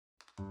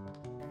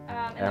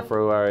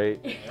Afro, all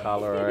right.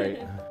 Collar, all right.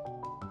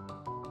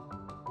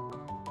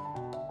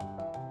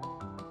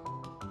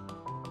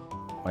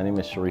 My name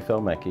is Sharif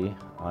El-Mekki.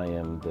 I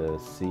am the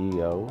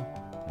CEO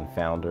and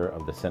founder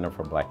of the Center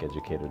for Black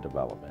Educator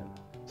Development.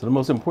 So the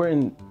most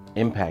important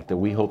impact that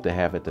we hope to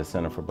have at the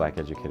Center for Black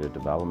Educator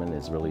Development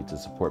is really to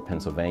support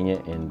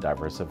Pennsylvania in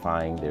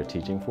diversifying their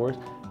teaching force,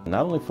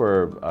 not only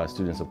for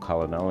students of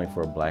color, not only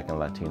for Black and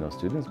Latino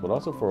students, but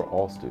also for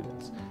all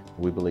students.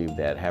 We believe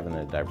that having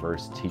a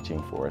diverse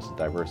teaching force,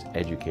 diverse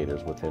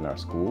educators within our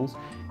schools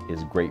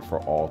is great for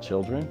all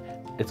children.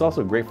 It's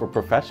also great for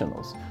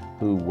professionals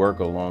who work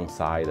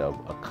alongside of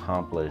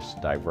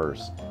accomplished,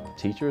 diverse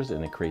teachers,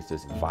 and it creates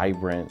this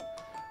vibrant,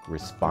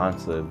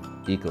 responsive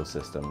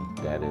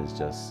ecosystem that is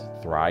just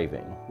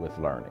thriving with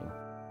learning.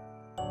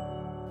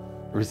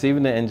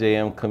 Receiving the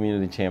NJM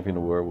Community Champion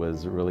Award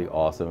was really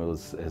awesome. It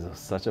was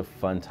such a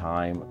fun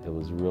time. It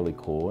was really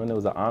cool, and it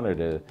was an honor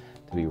to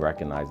be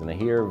recognized. And to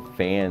hear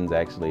fans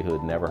actually who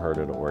had never heard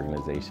of the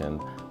organization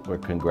were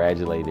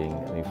congratulating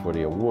me for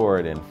the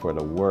award and for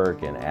the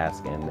work and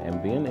asking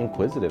and being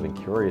inquisitive and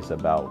curious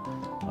about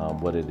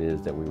what it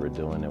is that we were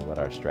doing and what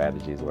our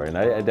strategies were.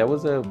 And that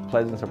was a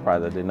pleasant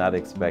surprise. I did not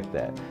expect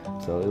that.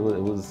 So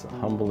it was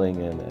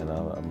humbling, and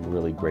I'm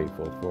really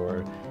grateful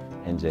for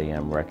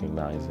NJM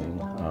recognizing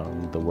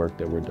the work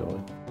that we're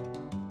doing.